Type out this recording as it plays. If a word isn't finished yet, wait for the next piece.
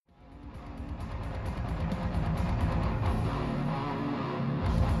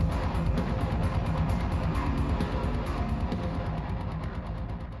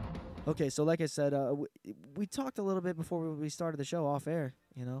Okay, so like I said, we talked a little bit before we started the show off air.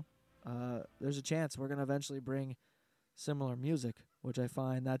 There's a chance we're gonna eventually bring similar music, which I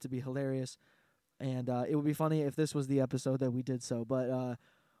find that to be hilarious. And it would be funny if this was the episode that we did so. But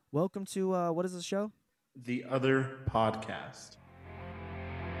welcome to what is the show? The Other Podcast.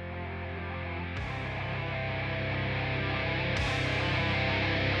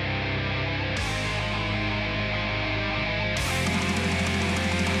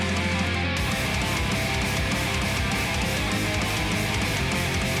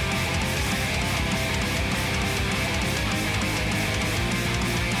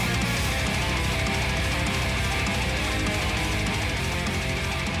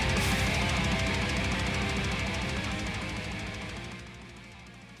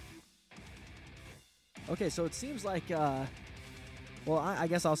 Okay, so it seems like, I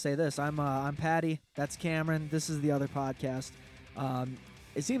guess I'll say this. I'm Patty. That's Cameron. This is the Other Podcast.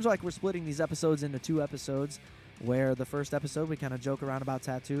 It seems like we're splitting these episodes into 2 episodes, where the first episode we kind of joke around about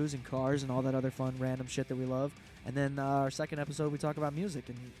tattoos and cars and all that other fun, random shit that we love. And then our second episode we talk about music,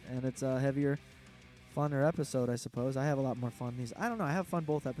 and it's a heavier, funner episode, I suppose. I have a lot more fun these. I don't know. I have fun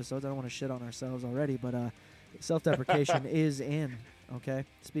both episodes. I don't want to shit on ourselves already, but self-deprecation is in, okay?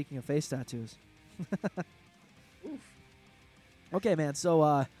 Speaking of face tattoos. Okay, man.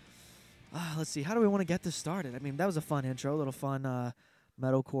 So, let's see. How do we want to get this started? I mean, that was a fun intro, a little fun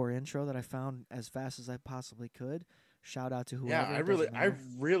metalcore intro that I found as fast as I possibly could. Shout out to whoever. Yeah, I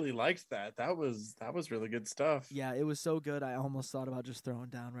really liked that. That was really good stuff. Yeah, it was so good. I almost thought about just throwing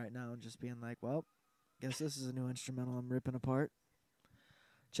down right now and just being like, well, guess this is a new instrumental I'm ripping apart.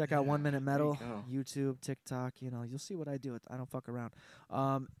 Check out 1 Minute Metal, YouTube, TikTok. You'll see what I do. I don't fuck around.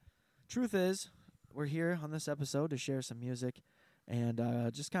 Truth is, we're here on this episode to share some music and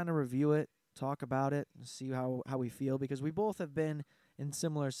just kind of review it, talk about it, and see how we feel, because we both have been in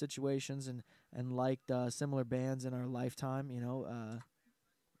similar situations and liked similar bands in our lifetime,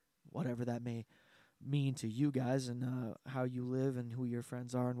 whatever that may mean to you guys, and how you live and who your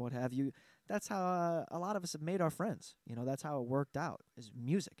friends are and what have you. That's how a lot of us have made our friends. That's how it worked out, is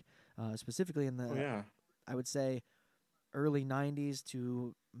music, specifically in the, I would say, early 90s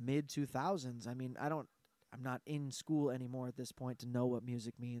to mid 2000s. I mean, I'm not in school anymore at this point to know what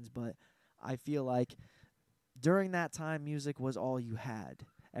music means, but I feel like during that time, music was all you had.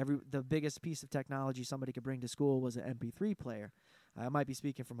 The biggest piece of technology somebody could bring to school was an MP3 player. I might be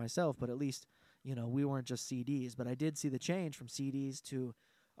speaking for myself, but at least, we weren't just CDs. But I did see the change from CDs to,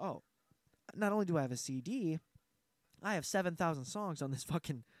 not only do I have a CD, I have 7,000 songs on this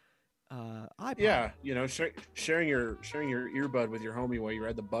fucking iPod. Yeah, sharing your earbud with your homie while you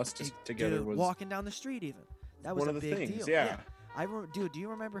ride the bus together was walking down the street. Even that was one a of the big things. deal. Yeah. Dude, do you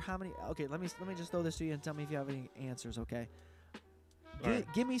remember how many? Okay, let me just throw this to you and tell me if you have any answers. Okay,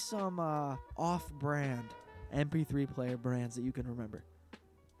 give me some off-brand MP3 player brands that you can remember.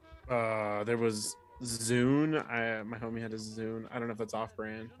 There was Zune. My homie had a Zune. I don't know if that's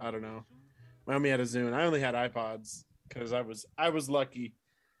off-brand. I don't know. My homie had a Zune. I only had iPods because I was lucky.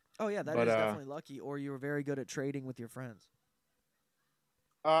 Oh yeah, that is definitely lucky. Or you were very good at trading with your friends.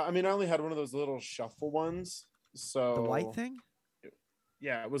 I only had one of those little shuffle ones. So the white thing.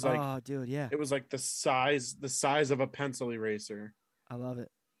 Yeah, it was like. Oh, dude, yeah. It was like the size of a pencil eraser. I love it.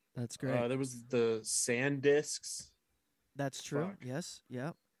 That's great. There was the sand discs. That's true. Fuck. Yes.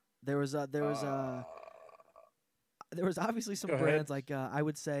 Yeah. There was obviously some brands like I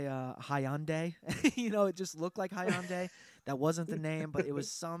would say Hyundai. It just looked like Hyundai. That wasn't the name, but it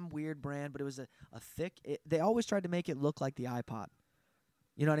was some weird brand. But it was a thick. They always tried to make it look like the iPod.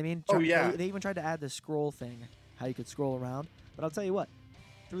 You know what I mean? They even tried to add the scroll thing, how you could scroll around. But I'll tell you what,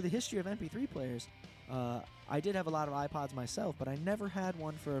 through the history of MP3 players, I did have a lot of iPods myself, but I never had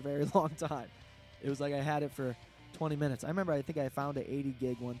one for a very long time. It was like I had it for 20 minutes. I remember I think I found an 80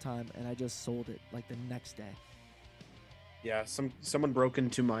 gig one time, and I just sold it like the next day. Yeah, someone broke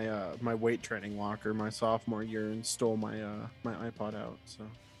into my my weight training locker my sophomore year and stole my my iPod out. So.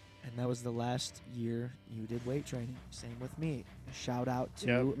 And that was the last year you did weight training. Same with me. Shout out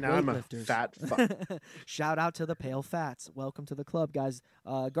to now I'm a weightlifters. fat fuck. Shout out to the Pale Fats. Welcome to the club, guys.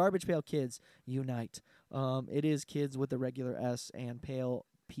 Garbage Pail Kids unite. It is kids with the regular S and Pale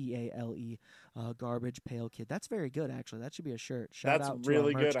Pale. Garbage Pail Kid. That's very good, actually. That should be a shirt. That's out to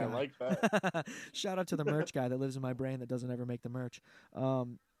really our merch good. guy. I like that. Shout out to the merch guy that lives in my brain that doesn't ever make the merch.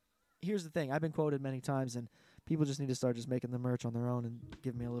 Here's the thing. I've been quoted many times, and people just need to start just making the merch on their own and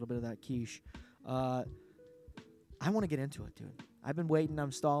give me a little bit of that quiche. I want to get into it, dude. I've been waiting.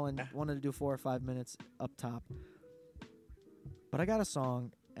 I'm stalling. Wanted to do 4 or 5 minutes up top. But I got a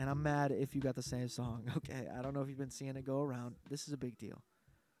song, and I'm mad if you got the same song. Okay, I don't know if you've been seeing it go around. This is a big deal.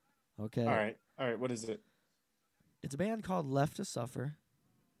 Okay. All right. What is it? It's a band called Left to Suffer.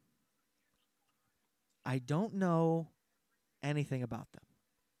 I don't know anything about them.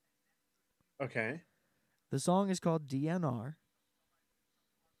 Okay. The song is called DNR.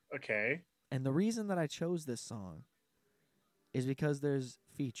 Okay. And the reason that I chose this song is because there's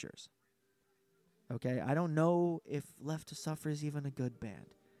features. Okay? I don't know if Left to Suffer is even a good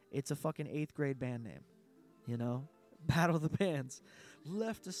band. It's a fucking 8th grade band name. You know? Battle of the Bands.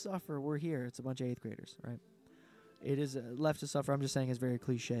 Left to Suffer, we're here. It's a bunch of 8th graders, right? It is Left to Suffer, I'm just saying, is very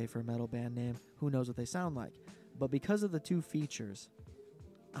cliche for a metal band name. Who knows what they sound like? But because of the 2 features,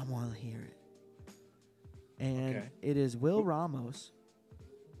 I want to hear it. And it is Will Ramos,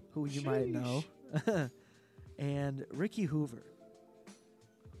 who you might know, and Ricky Hoover.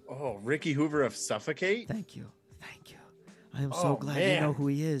 Oh, Ricky Hoover of Suffocate? Thank you. I am so glad you know who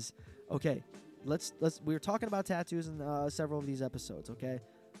he is. Okay, let's we were talking about tattoos in several of these episodes, okay?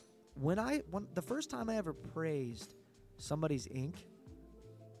 When the first time I ever praised somebody's ink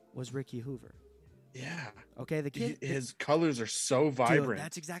was Ricky Hoover. Yeah. Okay, the kid. His colors are so vibrant. Dude,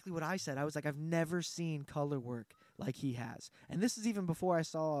 that's exactly what I said. I was like, I've never seen color work like he has. And this is even before I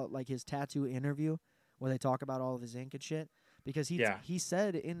saw like his tattoo interview where they talk about all of his ink and shit. Because he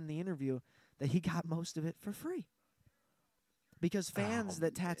said in the interview that he got most of it for free. Because fans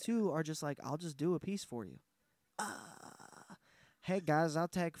that tattoo are just like, I'll just do a piece for you. Hey guys, I'll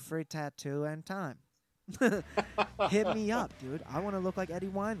take free tattoo anytime. Hit me up, dude. I want to look like Eddie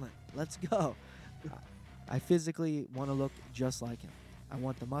Wineland. Let's go. I physically want to look just like him. I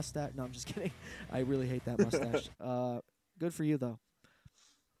want the mustache. No, I'm just kidding. I really hate that mustache. Good for you, though.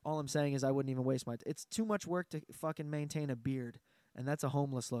 All I'm saying is I wouldn't even waste my it's too much work to fucking maintain a beard. And that's a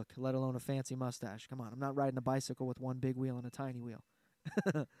homeless look, let alone a fancy mustache. Come on, I'm not riding a bicycle with one big wheel and a tiny wheel.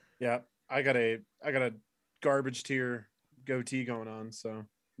 Yeah, I got a garbage tier goatee going on, so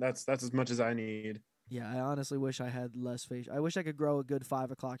that's as much as I need. Yeah, I honestly wish I had less face. I wish I could grow a good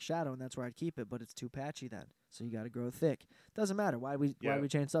 5 o'clock shadow, and that's where I'd keep it. But it's too patchy then, so you got to grow thick. Doesn't matter. Why we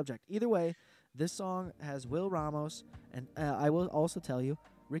change subject? Either way, this song has Will Ramos, and I will also tell you,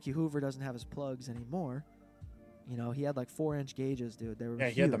 Ricky Hoover doesn't have his plugs anymore. You know, he had like 4-inch gauges, dude. They were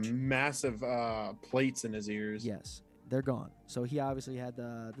huge. He had the massive plates in his ears. Yes, they're gone. So he obviously had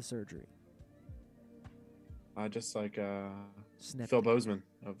the surgery. Just like Phil Bozeman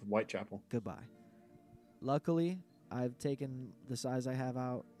of Whitechapel. Goodbye. Luckily, I've taken the size I have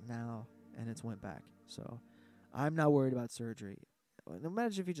out now, and it's went back. So I'm not worried about surgery.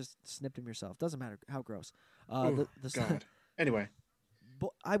 Imagine if you just snipped him yourself. Doesn't matter how gross. God. Anyway.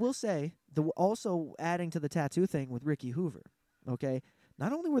 But I will say, also adding to the tattoo thing with Ricky Hoover, okay,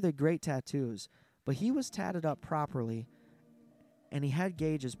 not only were they great tattoos, but he was tatted up properly, and he had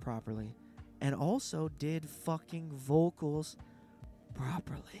gauges properly, and also did fucking vocals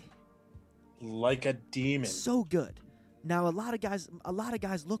properly. Like a demon. So good. Now a lot of guys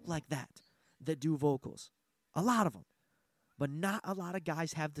look like that do vocals. A lot of them. But not a lot of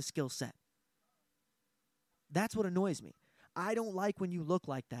guys have the skill set. That's what annoys me. I don't like when you look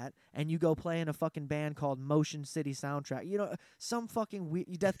like that and you go play in a fucking band called Motion City Soundtrack. You know, some fucking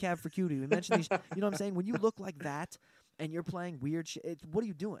weird Death Cab for Cutie. We mentioned these, you know what I'm saying? When you look like that and you're playing weird shit, what are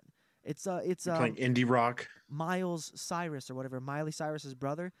you doing? It's playing indie rock. Miles Cyrus or whatever, Miley Cyrus's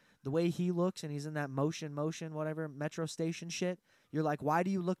brother. The way he looks and he's in that motion, whatever, metro station shit, you're like, why do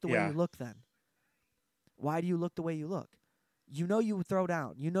you look the way you look then? Why do you look the way you look? You know you throw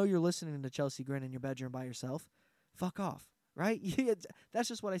down. You know you're listening to Chelsea Grin in your bedroom by yourself. Fuck off, right? That's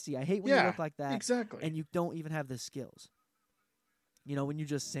just what I see. I hate when you look like that. Exactly. And you don't even have the skills. You know, when you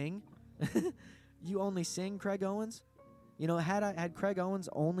just sing, you only sing Craig Owens. You know, had Craig Owens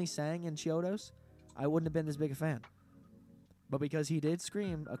only sang in Chiodos, I wouldn't have been this big a fan. But because he did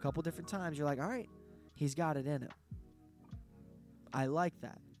scream a couple different times, you're like, all right, he's got it in him. I like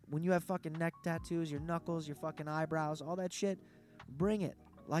that. When you have fucking neck tattoos, your knuckles, your fucking eyebrows, all that shit, bring it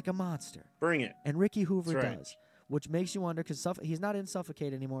like a monster. Bring it. And Ricky Hoover does, which makes you wonder, because he's not in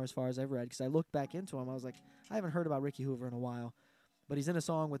Suffocate anymore as far as I've read, because I looked back into him. I was like, I haven't heard about Ricky Hoover in a while. But he's in a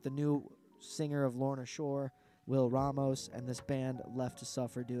song with the new singer of Lorna Shore, Will Ramos, and this band Left to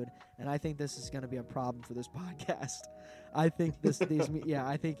Suffer, dude. And I think this is going to be a problem for this podcast. I think this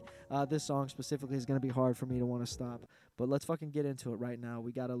song specifically is going to be hard for me to want to stop. But let's fucking get into it right now.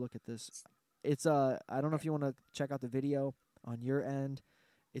 We got to look at this. It's I don't know if you want to check out the video on your end.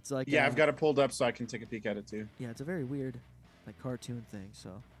 It's like I've got it pulled up so I can take a peek at it too. Yeah, it's a very weird like cartoon thing.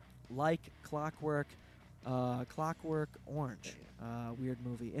 So, like Clockwork Orange, weird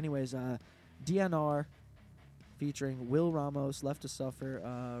movie. Anyways, DNR featuring Will Ramos, Left to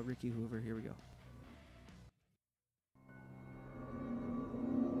Suffer, Ricky Hoover. Here we go.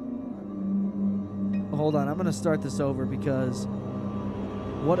 hold on. I'm gonna start this over because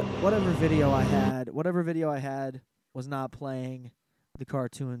whatever video I had was not playing the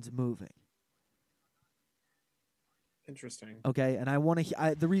cartoons moving. Interesting. Okay, and I want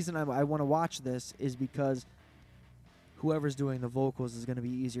to. The reason I want to watch this is because whoever's doing the vocals is going to be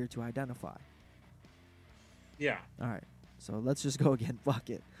easier to identify. Yeah. All right, so let's just go again. Fuck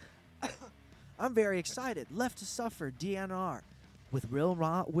it. I'm very excited. Left to Suffer, DNR, with real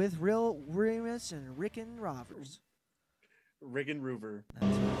Remus and Rickon Rovers. Riggin Rover.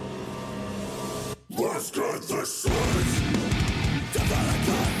 That's right. Let's get this right. Develop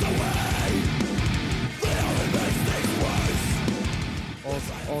the way. The only makes things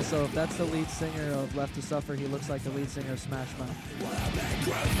worse. Also, if that's the lead singer of Left to Suffer, he looks like the lead singer of Smash Mouth.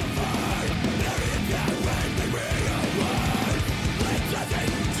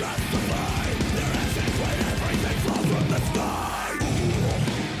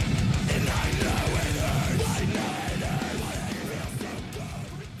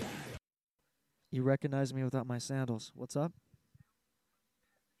 You recognize me without my sandals. What's up?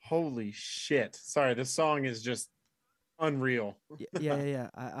 Holy shit. Sorry, this song is just unreal. Yeah.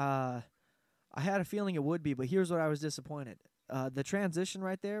 I had a feeling it would be, but here's what I was disappointed. The transition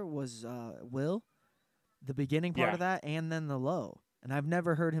right there was Will, the beginning part of that, and then the low. And I've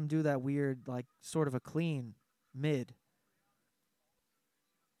never heard him do that weird, like, sort of a clean mid.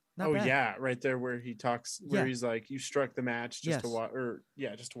 Not bad. Yeah, right there where he talks, where Yeah. he's like, "You struck the match just to Yes. watch,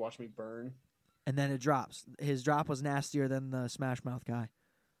 just to watch me burn." And then it drops. His drop was nastier than the Smash Mouth guy.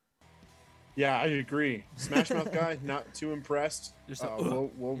 Yeah, I agree. Smash Mouth guy, not too impressed. Just a,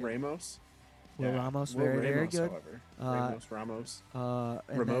 Will Ramos. Will Ramos, very Ramos, good. However. Ramos.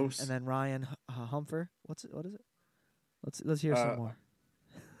 And Ramos. then Ryan Humfer. What is it? Let's hear some more.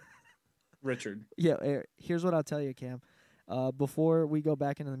 Richard. Yeah, here's what I'll tell you, Cam. Before we go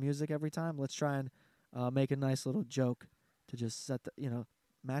back into the music every time, let's try and make a nice little joke to just set the,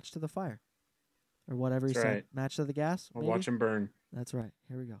 match to the fire. Or whatever he said. Match to the gas? I'll watch him burn. That's right.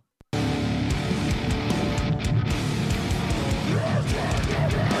 Here we go.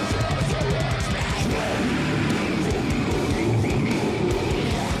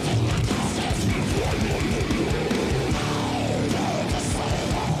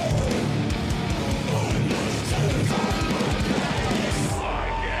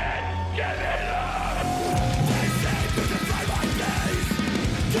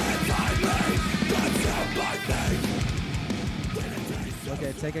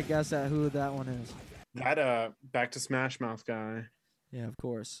 Okay, take a guess at who that one is. That back to Smash Mouth guy. Yeah, of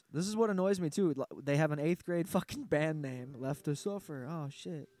course. This is what annoys me too. They have an 8th grade fucking band name, Left to Suffer. Oh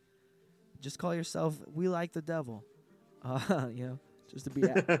shit. Just call yourself We Like the Devil. Just to be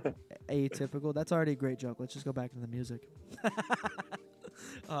atypical. That's already a great joke. Let's just go back to the music.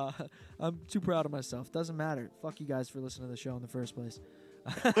 I'm too proud of myself. Doesn't matter. Fuck you guys for listening to the show in the first place.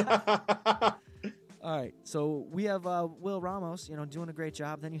 All right, so we have Will Ramos, doing a great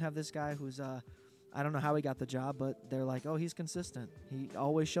job. Then you have this guy who's, I don't know how he got the job, but they're like, oh, he's consistent. He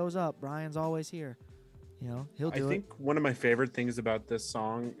always shows up. Brian's always here. He'll do it. I think one of my favorite things about this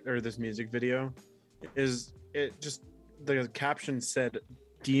song or this music video is the caption said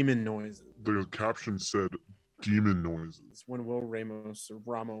demon noises. The caption said demon noises. When Will Ramos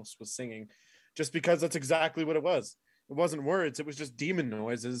was singing, just because that's exactly what it was. It wasn't words, it was just demon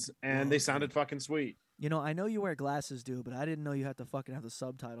noises, and they sounded fucking sweet. I know you wear glasses, dude, but I didn't know you had to fucking have the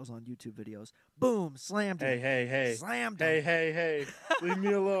subtitles on YouTube videos. Boom, slammed him. Hey. Slammed him. Hey. Leave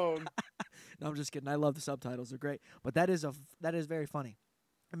me alone. No, I'm just kidding. I love the subtitles. They're great. But that is very funny.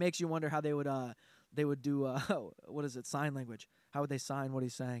 It makes you wonder how they would do what is it, sign language? How would they sign what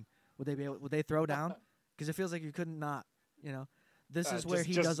he's saying? Would they throw down? Because it feels like you couldn't not, This is where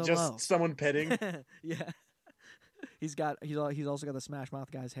he does a low. Just someone pitting. Yeah. He's also got the Smash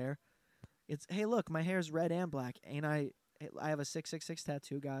Mouth guy's hair. It's, hey, look, my hair's red and black. Ain't I have a 666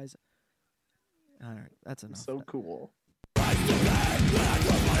 tattoo, guys. All right, that's enough. So cool.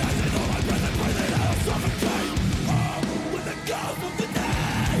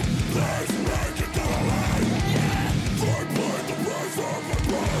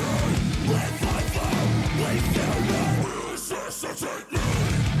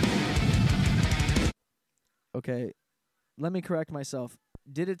 Okay, let me correct myself.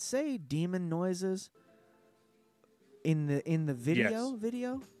 Did it say demon noises in the video? Yes.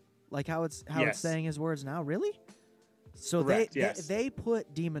 Video, like how it's Yes. saying his words now? Really? So Correct, yes. they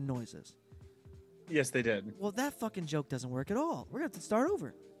put demon noises. Yes, they did. Well, that fucking joke doesn't work at all. We're gonna have to start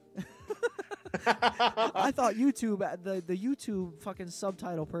over. I thought YouTube, the YouTube fucking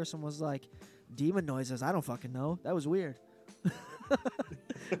subtitle person was like, demon noises. I don't fucking know. That was weird.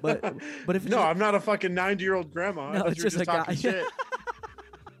 but if it's no, just, I'm not a fucking 90-year-old grandma. No, I thought it's you were just a talking guy. shit.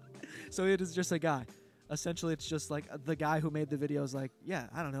 So it is just a guy. Essentially, it's just like the guy who made the videos. Like, yeah,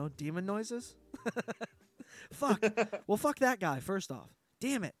 I don't know, demon noises. Fuck. Well, fuck that guy. First off,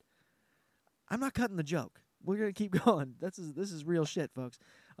 damn it. I'm not cutting the joke. We're gonna keep going. This is real shit, folks.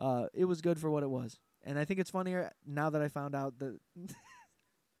 It was good for what it was, and I think it's funnier now that I found out that.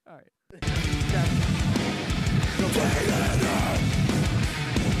 All right. We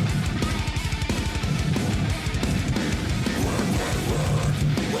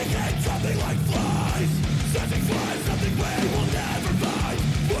get something like flies, setting flies, something we will never find.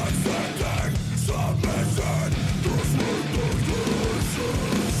 We're sending submission, this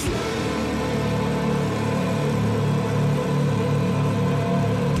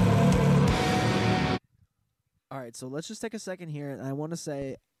All right, so let's just take a second here, and I want to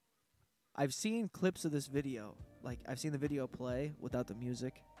say, I've seen clips of this video. Like, I've seen the video play without the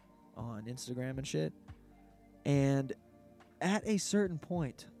music on Instagram and shit. And at a certain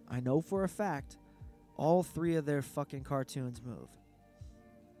point, I know for a fact, all three of their fucking cartoons move.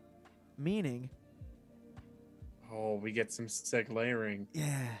 Meaning, Oh, we get some sick layering.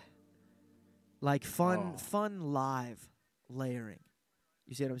 yeah, like fun live layering.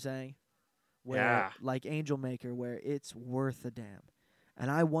 You see what I'm saying? Where, Yeah. like Angel Maker, where it's worth a damn. And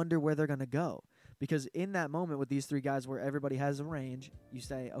I wonder where they're going to go. Because in that moment with these three guys where everybody has a range, you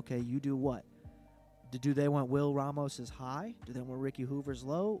say, okay, you do what? Do they want Will Ramos's high? Do they want Ricky Hoover's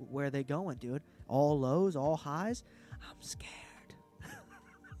low? Where are they going, dude? All lows, all highs? I'm scared.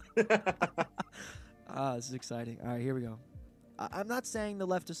 This is exciting. All right, here we go. I'm not saying the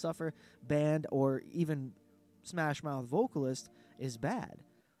Left to Suffer band or even Smash Mouth vocalist is bad.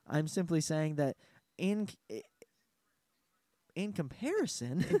 I'm simply saying that in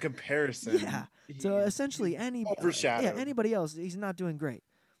comparison, yeah. So essentially, overshadowed. Anybody else, he's not doing great.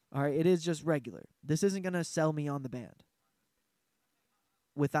 All right, it is just regular. This isn't gonna sell me on the band.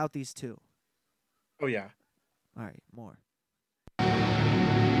 Without these two. Oh yeah. All right, more.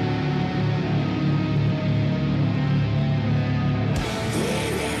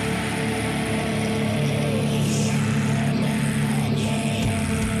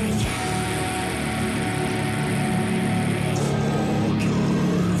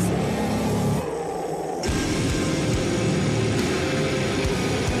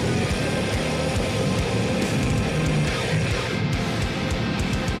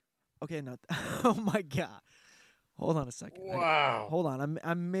 Okay, no. Oh my god. Hold on a second. Wow. Hold on.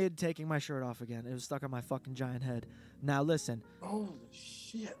 I'm mid taking my shirt off again. It was stuck on my fucking giant head. Now listen. Holy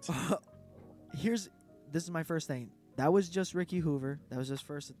shit. This is my first thing. That was just Ricky Hoover. That was his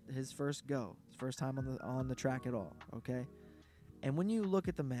first go. His first time on the track at all, okay? And when you look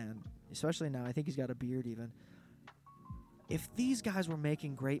at the man, especially now, I think he's got a beard even. If these guys were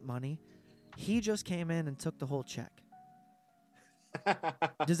making great money, he just came in and took the whole check.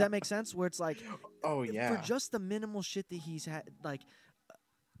 Does that make sense? Where it's like, oh yeah, for just the minimal shit that he's had, like,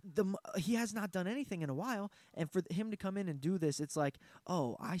 he has not done anything in a while, and for him to come in and do this, it's like,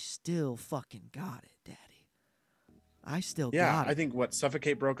 oh, I still fucking got it, Daddy. I still got it. I think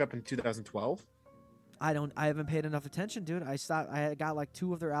Suffocate broke up in 2012. I haven't paid enough attention, dude. I got like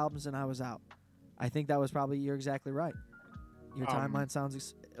 2 of their albums and I was out. I think that was probably, you're exactly right. Your timeline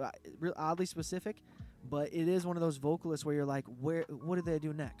sounds oddly specific. But it is one of those vocalists where you're like, what do they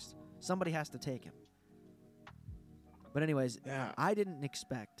do next? Somebody has to take him. But anyways, I didn't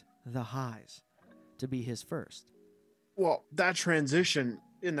expect the highs to be his first. Well, that transition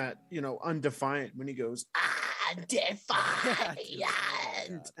in that, undefined, when he goes, undefined,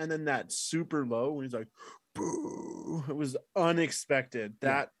 and then that super low when he's like, boo, it was unexpected.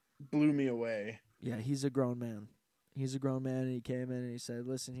 That blew me away. Yeah, he's a grown man. He's a grown man, and he came in and he said,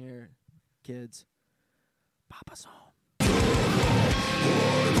 listen here, kids. Papa's home.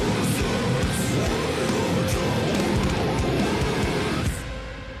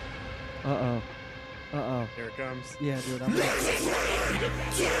 Uh-oh. Here it comes. Yeah, dude, I'm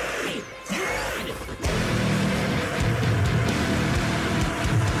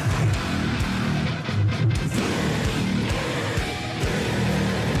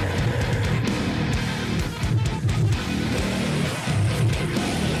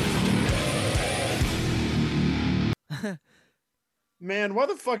Man, why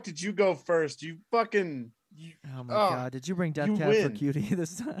the fuck did you go first? You fucking... oh my god, did you bring Death Cab for Cutie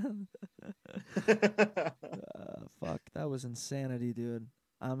this time? Fuck, that was insanity, dude.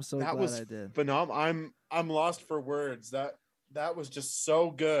 I'm so glad I did. Phenomenal. I'm lost for words. That was just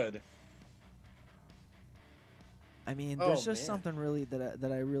so good. I mean, there's just something really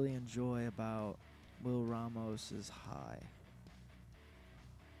that I really enjoy about Will Ramos's high.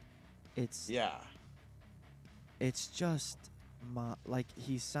 It's Yeah. it's just like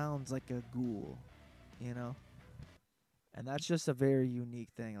he sounds like a ghoul, you know? And that's just a very unique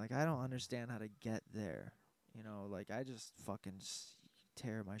thing. Like I don't understand how to get there. You know, like I just fucking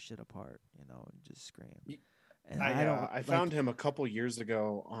tear my shit apart, you know, and just scream. And I don't I like found him a couple years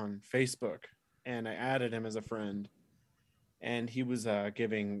ago on Facebook, and I added him as a friend. And he was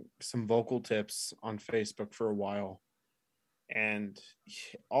giving some vocal tips on Facebook for a while. And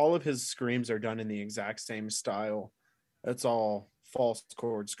all of his screams are done in the exact same style. It's all false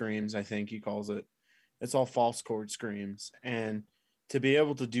chord screams, I think he calls it. It's all false chord screams. And to be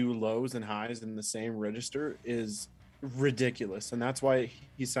able to do lows and highs in the same register is ridiculous. And that's why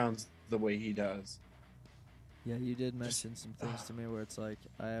he sounds the way he does. Yeah, you did mention some things to me where it's like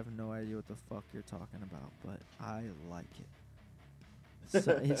I have no idea what the fuck you're talking about, but I like it.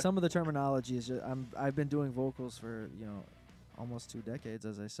 So, some of the terminology is just, I've been doing vocals for, you know, almost 2 decades,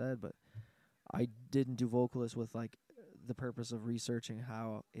 as I said, but I didn't do vocalist with like the purpose of researching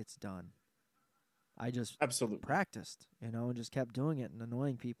how it's done. I just Absolutely practiced, you know, and just kept doing it and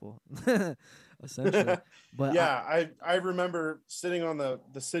annoying people, essentially. But yeah, I remember sitting on the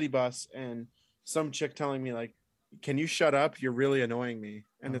city bus and some chick telling me like, "Can you shut up? You're really annoying me."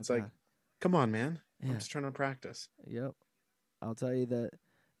 And Oh, it's like, God. "Come on, man. Yeah. I'm just trying to practice." Yep. I'll tell you that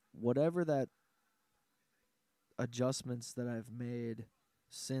whatever that adjustments that I've made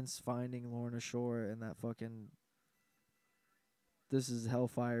since finding Lorna Shore and that fucking This Is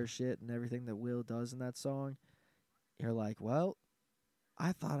Hellfire shit and everything that Will does in that song, you're like, well,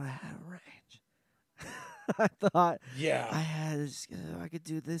 I thought I had a range. I thought Yeah. I could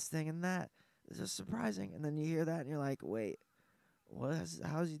do this thing and that. It's just surprising. And then you hear that and you're like, wait,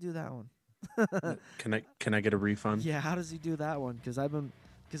 how does he do that one? Can I get a refund? Yeah, how does he do that one? Because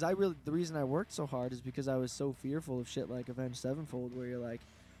the reason I worked so hard is because I was so fearful of shit like Avenged Sevenfold, where you're like,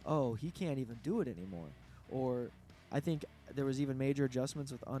 oh, he can't even do it anymore. Or I think there was even major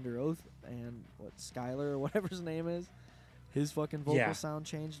adjustments with Under Oath and Skylar or whatever his name is. His fucking vocal sound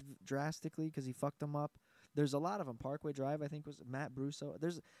changed drastically because he fucked them up. There's a lot of them. Parkway Drive, I think, was Matt Brusso.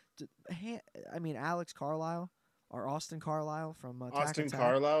 Alex Carlisle or Austin Carlisle from Austin Attack.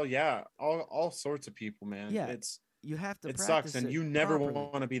 Carlisle, yeah, all sorts of people, man. Yeah, you have to. It practice sucks, and it you never properly.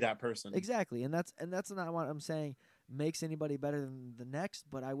 want to be that person. Exactly, and that's not what I'm saying makes anybody better than the next.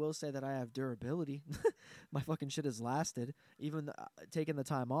 But I will say that I have durability. My fucking shit has lasted. Even taking the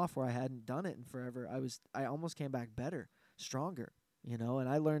time off where I hadn't done it in forever, I almost came back better, stronger. You know, and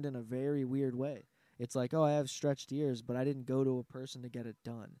I learned in a very weird way. It's like, oh, I have stretched ears, but I didn't go to a person to get it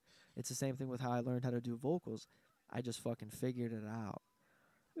done. It's the same thing with how I learned how to do vocals. I just fucking figured it out.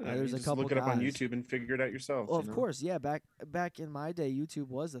 There's you a just couple look it up on guys. YouTube and figure it out yourself. Well, of course, yeah. Back in my day, YouTube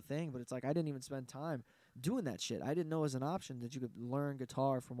was a thing, but it's like I didn't even spend time doing that shit. I didn't know as an option that you could learn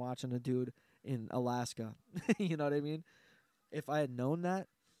guitar from watching a dude in Alaska. You know what I mean? If I had known that,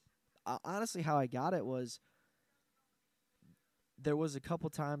 honestly, how I got it was there was a couple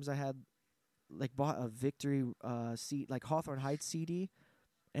times I had like bought a Victory like Hawthorne Heights CD,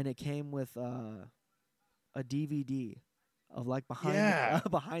 and it came with a DVD of like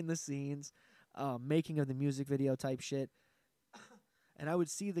behind the scenes making of the music video type shit. And I would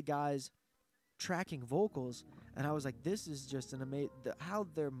see the guys tracking vocals, and I was like, this is just an amazing how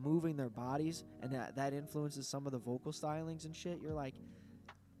they're moving their bodies, and that influences some of the vocal stylings and shit. You're like,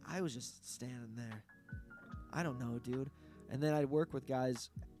 I was just standing there. I don't know, dude. And then I'd work with guys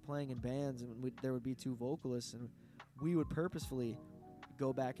playing in bands, and there would be 2 vocalists, and we would purposefully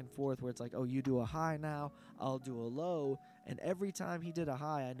go back and forth where it's like, oh, you do a high now, I'll do a low. And every time he did a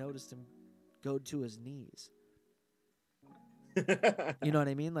high, I noticed him go to his knees. You know what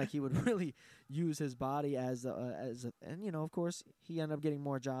I mean? Like he would really use his body as and you know, of course, he ended up getting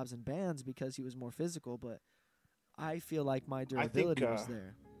more jobs in bands because he was more physical. But I feel like my durability was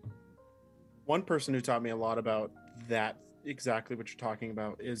there. One person who taught me a lot about that, exactly what you're talking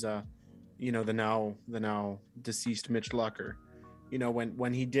about, is you know, the now deceased Mitch Lucker. You know,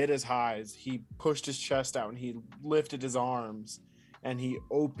 when he did his highs, he pushed his chest out and he lifted his arms, and he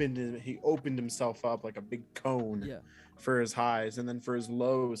opened himself up like a big cone for his highs, and then for his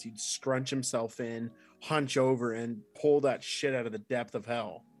lows, he'd scrunch himself in, hunch over, and pull that shit out of the depth of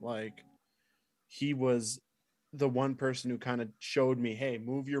hell. Like, he was the one person who kind of showed me, hey,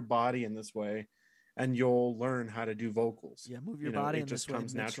 move your body in this way, and you'll learn how to do vocals. Yeah, move your body in this way,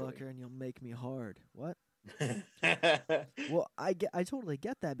 Mitch naturally. Lucker, and you'll make me hard. What? Well, I totally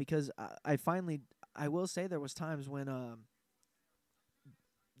get that because I will say there was times when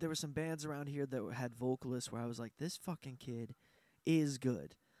there were some bands around here that had vocalists where I was like, this fucking kid is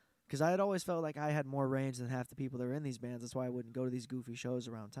good. Because I had always felt like I had more range than half the people that were in these bands. That's why I wouldn't go to these goofy shows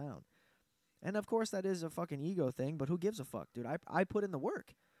around town. And of course that is a fucking ego thing, but who gives a fuck, dude? I put in the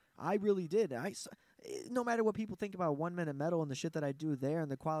work. I really did. No matter what people think about 1 Minute Metal and the shit that I do there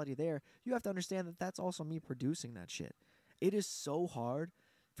and the quality there, you have to understand that that's also me producing that shit. It is so hard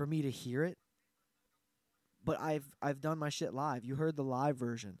for me to hear it, but I've done my shit live. You heard the live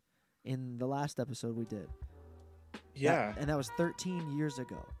version in the last episode we did. Yeah. And that was 13 years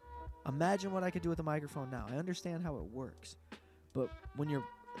ago. Imagine what I could do with a microphone now. I understand how it works, but when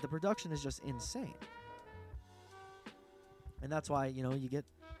the production is just insane. And that's why, you get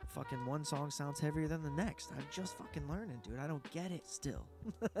fucking one song sounds heavier than the next. I'm just fucking learning, dude. I don't get it still.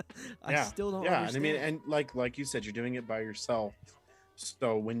 I still don't understand. And I mean, and like you said, you're doing it by yourself.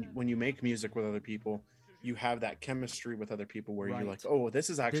 So when you make music with other people, you have that chemistry with other people where you're like, oh, this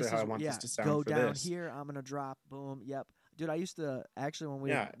is actually how I want this to sound. Go for down this. here. I'm gonna drop. Boom. Yep. Dude, I used to actually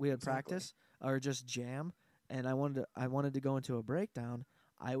when we had practice or just jam, and I wanted to go into a breakdown.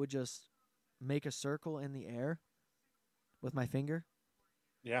 I would just make a circle in the air with my finger.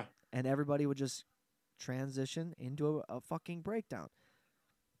 Yeah. And everybody would just transition into a fucking breakdown.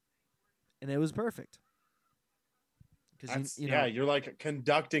 And it was perfect. You're like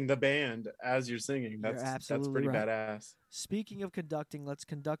conducting the band as you're singing. That's pretty right. badass. Speaking of conducting, let's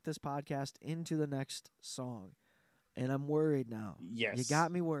conduct this podcast into the next song. And I'm worried now. Yes. You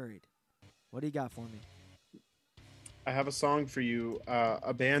got me worried. What do you got for me? I have a song for you.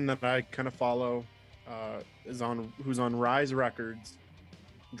 A band that I kind of follow who's on Rise Records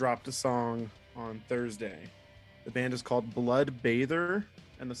dropped a song on Thursday. The band is called Bloodbather,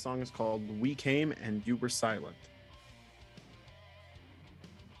 and the song is called We Came and You Were Silent.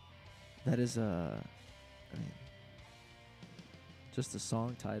 That is just a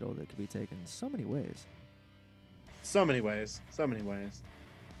song title that could be taken so many ways. So many ways.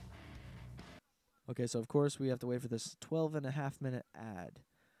 Okay, so of course we have to wait for this 12.5-minute ad.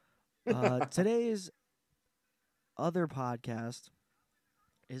 Today's other podcast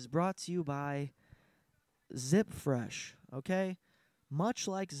is brought to you by ZipFresh, okay? Much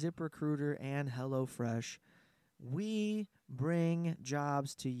like ZipRecruiter and HelloFresh, we bring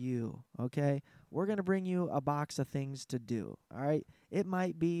jobs to you, okay? We're going to bring you a box of things to do, all right? It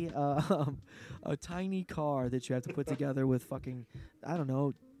might be a tiny car that you have to put together with fucking, I don't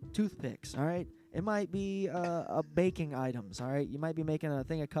know, toothpicks, all right? It might be a baking items, all right? You might be making a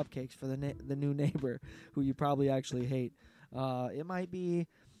thing of cupcakes for the new neighbor who you probably actually hate. It might be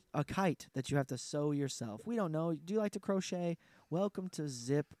a kite that you have to sew yourself. We don't know. Do you like to crochet? Welcome to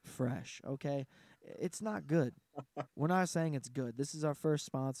ZipFresh, okay? It's not good. We're not saying it's good. This is our first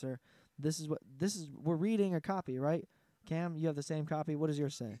sponsor. We're reading a copy, right? Cam, you have the same copy. What does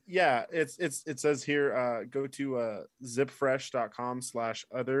yours say? Yeah, it says here, go to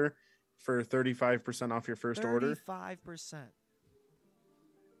zipfresh.com/other for 35% off your first order. 35%.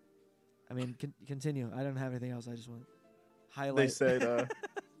 I mean, continue. I don't have anything else. I just want to highlight. They said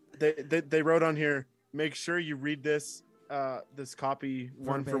they wrote on here, make sure you read this copy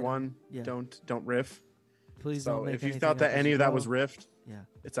one for one. Yeah. Don't riff. Please so don't make if you anything thought that up as any you of that go. was riffed, yeah,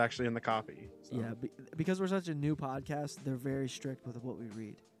 it's actually in the copy. So. Yeah, because we're such a new podcast, they're very strict with what we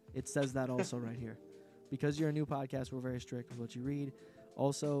read. It says that also right here. Because you're a new podcast, we're very strict with what you read.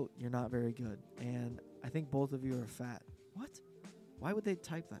 Also, you're not very good. And I think both of you are fat. What? Why would they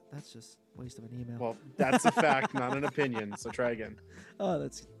type that? That's just a waste of an email. Well, that's a fact, not an opinion. So try again. Oh,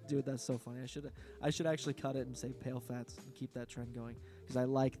 that's so funny. I should actually cut it and say pale fats and keep that trend going. Because I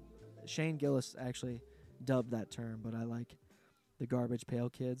like Shane Gillis actually dubbed that term, but I like the garbage pale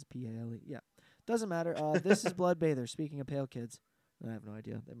kids, PALE. Yeah. Doesn't matter. This is Bloodbather. Speaking of pale kids, I have no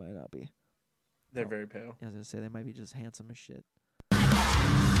idea. They might not be. They're very pale. I was going to say they might be just handsome as shit.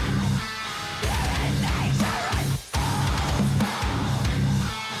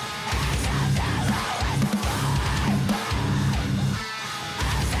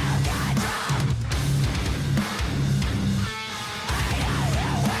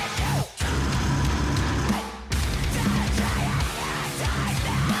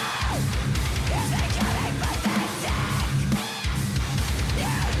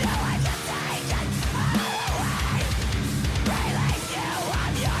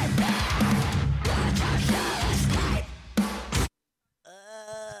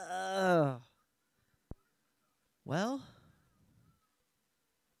 Well,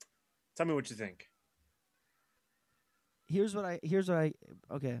 tell me what you think. Here's what I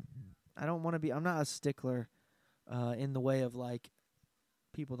okay. I don't want to be. I'm not a stickler, in the way of like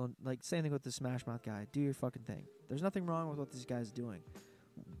people don't like. Same thing with the Smash Mouth guy. Do your fucking thing. There's nothing wrong with what this guy's doing.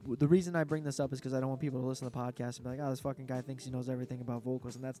 The reason I bring this up is because I don't want people to listen to the podcast and be like, oh, this fucking guy thinks he knows everything about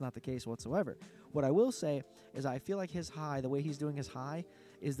vocals, and that's not the case whatsoever. What I will say is I feel like his high, the way he's doing his high,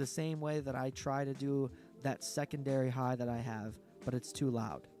 is the same way that I try to do that secondary high that I have, but it's too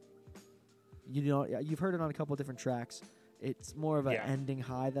loud. You know, you've heard it on a couple different tracks. It's more of an ending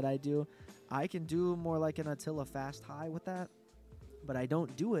high that I do. I can do more like an Attila fast high with that, but I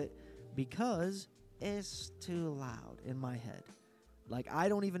don't do it because it's too loud in my head. Like, I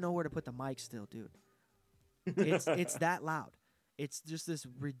don't even know where to put the mic still, dude. It's that loud. It's just this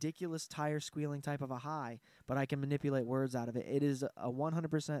ridiculous tire squealing type of a high, but I can manipulate words out of it. It is a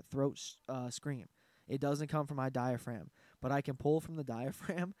 100% throat scream. It doesn't come from my diaphragm, but I can pull from the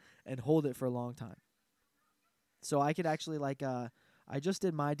diaphragm and hold it for a long time. So I could actually, like, I just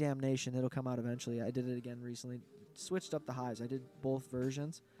did My Damnation. It'll come out eventually. I did it again recently. Switched up the highs. I did both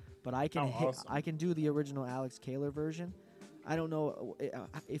versions, but I can awesome. I can do the original Alex Kaler version. I don't know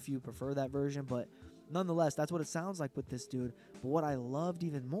if you prefer that version, but nonetheless, that's what it sounds like with this dude. But what I loved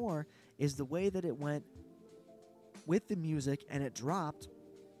even more is the way that it went with the music and it dropped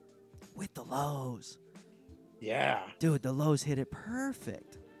with the lows. Yeah. Dude, the lows hit it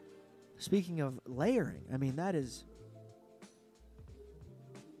perfect. Speaking of layering, I mean, that is...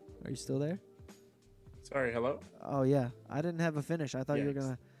 Are you still there? Sorry, hello? Oh, yeah. I didn't have a finish. I thought you were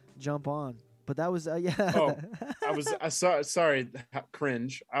going to jump on. But that was, yeah. Oh, sorry,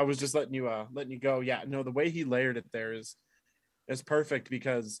 cringe. I was just letting you go. Yeah, no, the way he layered it there is perfect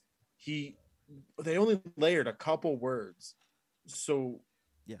because they only layered a couple words. So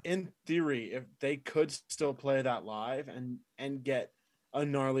in theory, if they could still play that live and get a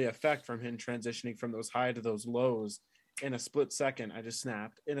gnarly effect from him transitioning from those high to those lows in a split second, I just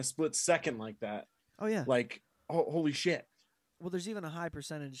snapped in a split second like that. Oh yeah. Like, holy shit. Well, there's even a high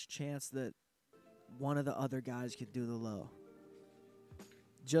percentage chance that one of the other guys could do the low.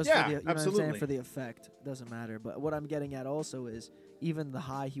 Just for the, you know what I'm saying, for the effect. Doesn't matter. But what I'm getting at also is even the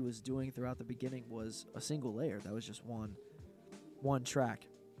high he was doing throughout the beginning was a single layer. That was just one track.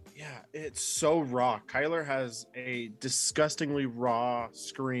 Yeah, it's so raw. Kyler has a disgustingly raw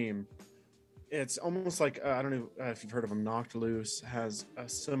scream. It's almost like, I don't know if you've heard of him, Knocked Loose has a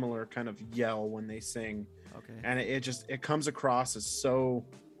similar kind of yell when they sing. Okay. And it comes across as so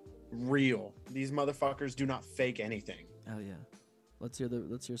real. These motherfuckers do not fake anything. Oh yeah. Let's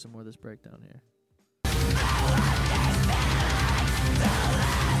hear some more of this breakdown here.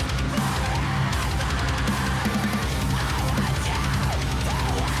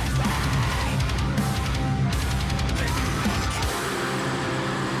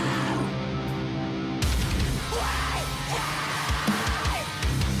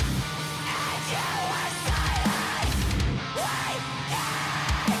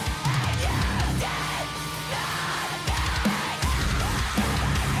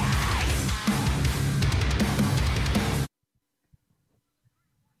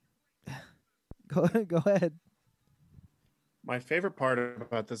 Go ahead. My favorite part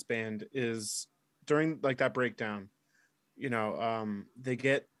about this band is during like that breakdown, you know, they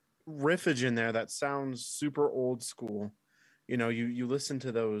get riffage in there that sounds super old school. You know, you listen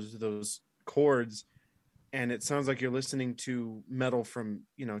to those chords and it sounds like you're listening to metal from,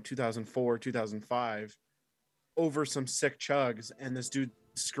 you know, 2004, 2005 over some sick chugs, and this dude's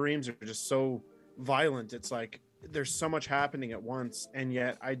screams are just so violent. It's like there's so much happening at once, and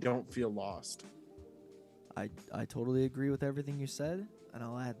yet I don't feel lost. I totally agree with everything you said, and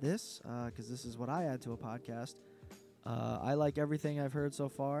I'll add this because this is what I add to a podcast. I like everything I've heard so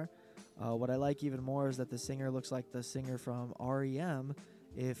far. What I like even more is that the singer looks like the singer from REM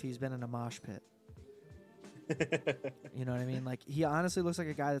if he's been in a mosh pit. You know what I mean? Like, he honestly looks like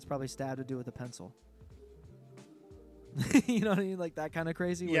a guy that's probably stabbed a dude with a pencil. You know what I mean? Like that kind of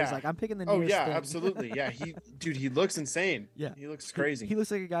crazy. Where he's like, I'm picking the nearest thing. Absolutely. Yeah, he looks insane. Yeah, he looks crazy. He looks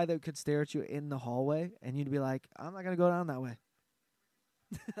like a guy that could stare at you in the hallway, and you'd be like, I'm not gonna go down that way.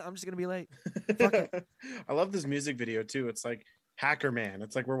 I'm just gonna be late. Fuck it. I love this music video too. It's like Hacker Man.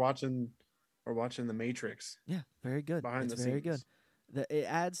 It's like we're watching The Matrix. Yeah, very good. Behind it's the very scenes. good. It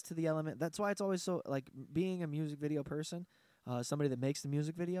adds to the element. That's why it's always so, like, being a music video person, somebody that makes the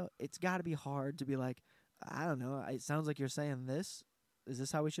music video. It's got to be hard to be like, I don't know. It sounds like you're saying this. Is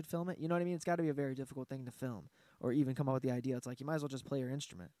this how we should film it? You know what I mean? It's got to be a very difficult thing to film or even come up with the idea. It's like you might as well just play your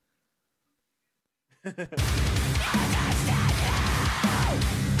instrument.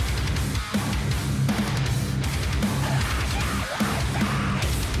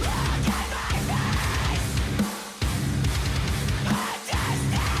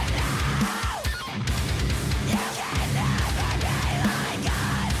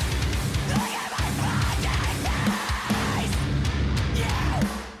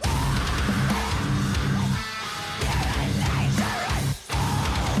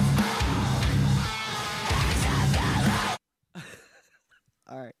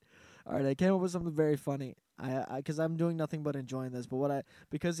 All I came up with something very funny. Because I'm doing nothing but enjoying this. But what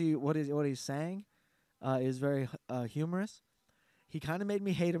he's saying is very humorous. He kind of made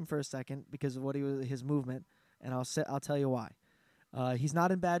me hate him for a second because of his movement, and I'll tell you why. He's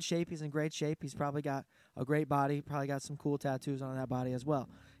not in bad shape. He's in great shape. He's probably got a great body. Probably got some cool tattoos on that body as well.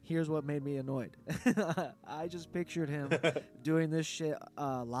 Here's what made me annoyed. I just pictured him doing this shit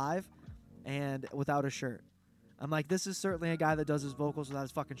live and without a shirt. I'm like, this is certainly a guy that does his vocals without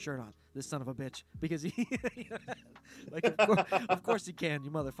his fucking shirt on. This son of a bitch. Because he, like, of course he can,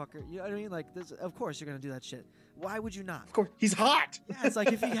 you motherfucker. You know what I mean? Like, this, of course you're going to do that shit. Why would you not? Of course, he's hot. Yeah, it's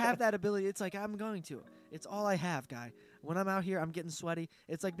like if you have that ability, it's like, I'm going to. It's all I have, guy. When I'm out here, I'm getting sweaty.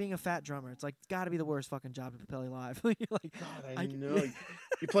 It's like being a fat drummer. It's like, it's got to be the worst fucking job to play live. You're like, God, I know.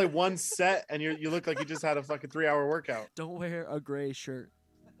 You play one set and you look like you just had a fucking 3-hour workout. Don't wear a gray shirt.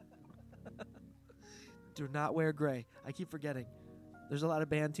 Do not wear gray. I keep forgetting. There's a lot of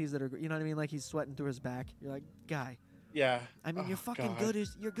band tees that are, you know what I mean? Like he's sweating through his back. You're like, guy. Yeah. I mean, you're fucking good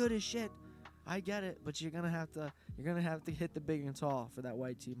as shit. I get it, but you're gonna have to hit the big and tall for that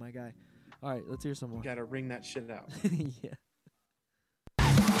white tee, my guy. All right, let's hear some more. You gotta ring that shit out. Yeah.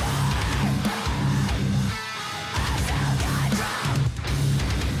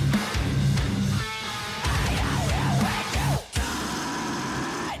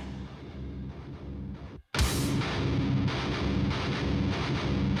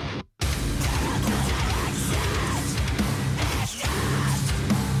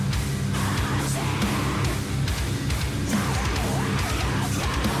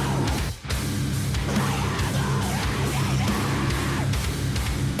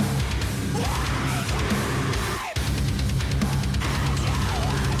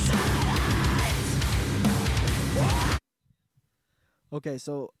 Okay,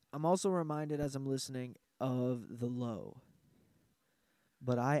 so I'm also reminded as I'm listening of The Low,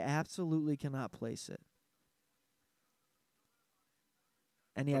 but I absolutely cannot place it.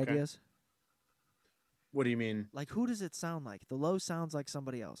 Any Okay. ideas? What do you mean? Like, who does it sound like? The Low sounds like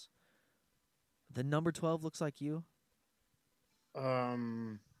somebody else. The number 12 looks like you.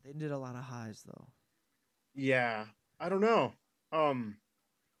 They did a lot of highs, though. Yeah. I don't know.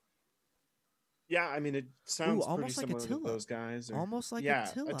 Yeah, I mean, it sounds pretty almost like similar to Attila. those guys. Almost like yeah,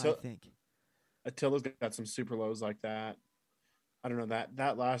 Attila, I think. Attila's got some super lows like that. I don't know,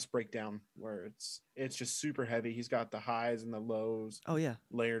 that last breakdown where it's just super heavy. He's got the highs and the lows Oh, yeah.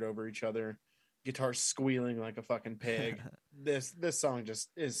 layered over each other. Guitar squealing like a fucking pig. This song just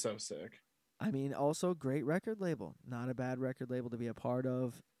is so sick. I mean, also great record label. Not a bad record label to be a part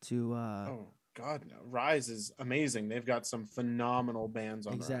of. Oh God, no! Rise is amazing. They've got some phenomenal bands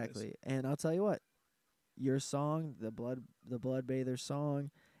on Exactly. Rise. And I'll tell you what, your song, the Bloodbather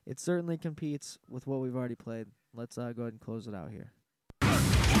song, it certainly competes with what we've already played. Let's go ahead and close it out here.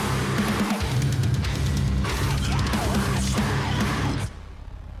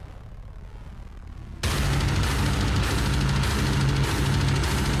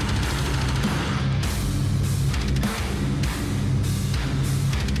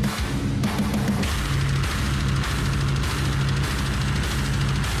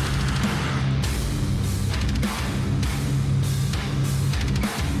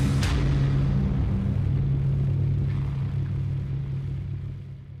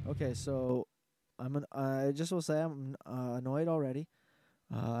 Okay, so I just will say I'm annoyed already.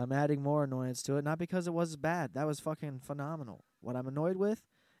 I'm adding more annoyance to it, not because it was bad. That was fucking phenomenal. What I'm annoyed with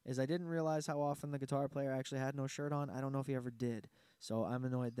is I didn't realize how often the guitar player actually had no shirt on. I don't know if he ever did, so I'm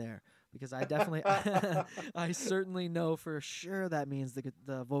annoyed there because I definitely, I certainly know for sure that means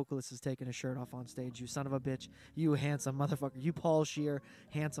the vocalist is taking his shirt off on stage. You son of a bitch, you handsome motherfucker, you Paul Shear,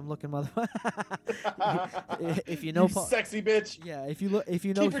 handsome looking motherfucker. If you know, You sexy bitch. yeah, if you know,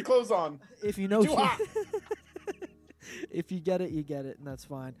 Keep your clothes on. if you know, Too hot. if you get it, you get it, and that's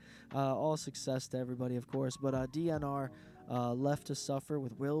fine. All success to everybody, of course. But DNR left to suffer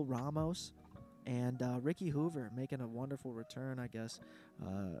with Will Ramos and Ricky Hoover making a wonderful return, I guess.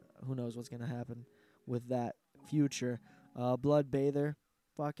 Who knows what's going to happen with that future. Bloodbather,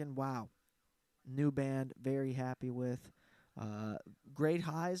 fucking wow. New band, very happy with. Great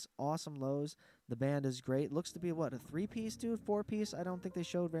highs, awesome lows. The band is great. Looks to be, what, a 3-piece, dude? 4-piece? I don't think they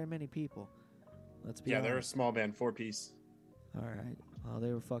showed very many people. Let's be honest. They're a small band, 4-piece. All right. Well,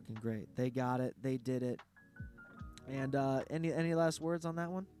 they were fucking great. They got it. They did it. And any last words on that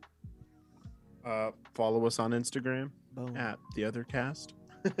one? Follow us on Instagram Boom. at The Other Cast.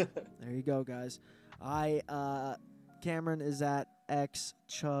 There you go, guys. Cameron is at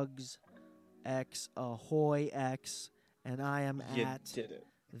XChugs, X Ahoy X, and I am You at did it.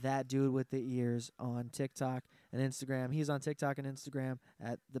 That Dude with the Ears on TikTok. and Instagram. He's on TikTok and Instagram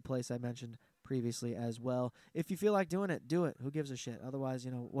at the place I mentioned previously as well. If you feel like doing it, do it. Who gives a shit? Otherwise,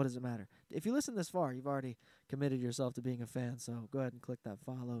 what does it matter? If you listen this far, you've already committed yourself to being a fan, so go ahead and click that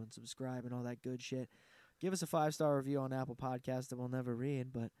follow and subscribe and all that good shit. Give us a 5-star review on Apple Podcasts that we'll never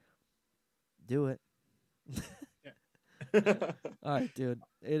read, but do it. All right, dude.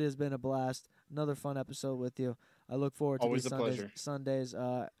 It has been a blast. Another fun episode with you. I look forward to Always these a pleasure. Sundays.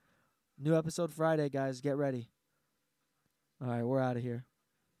 New episode Friday, guys. Get ready. All right, we're out of here.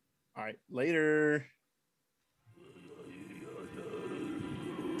 All right, later.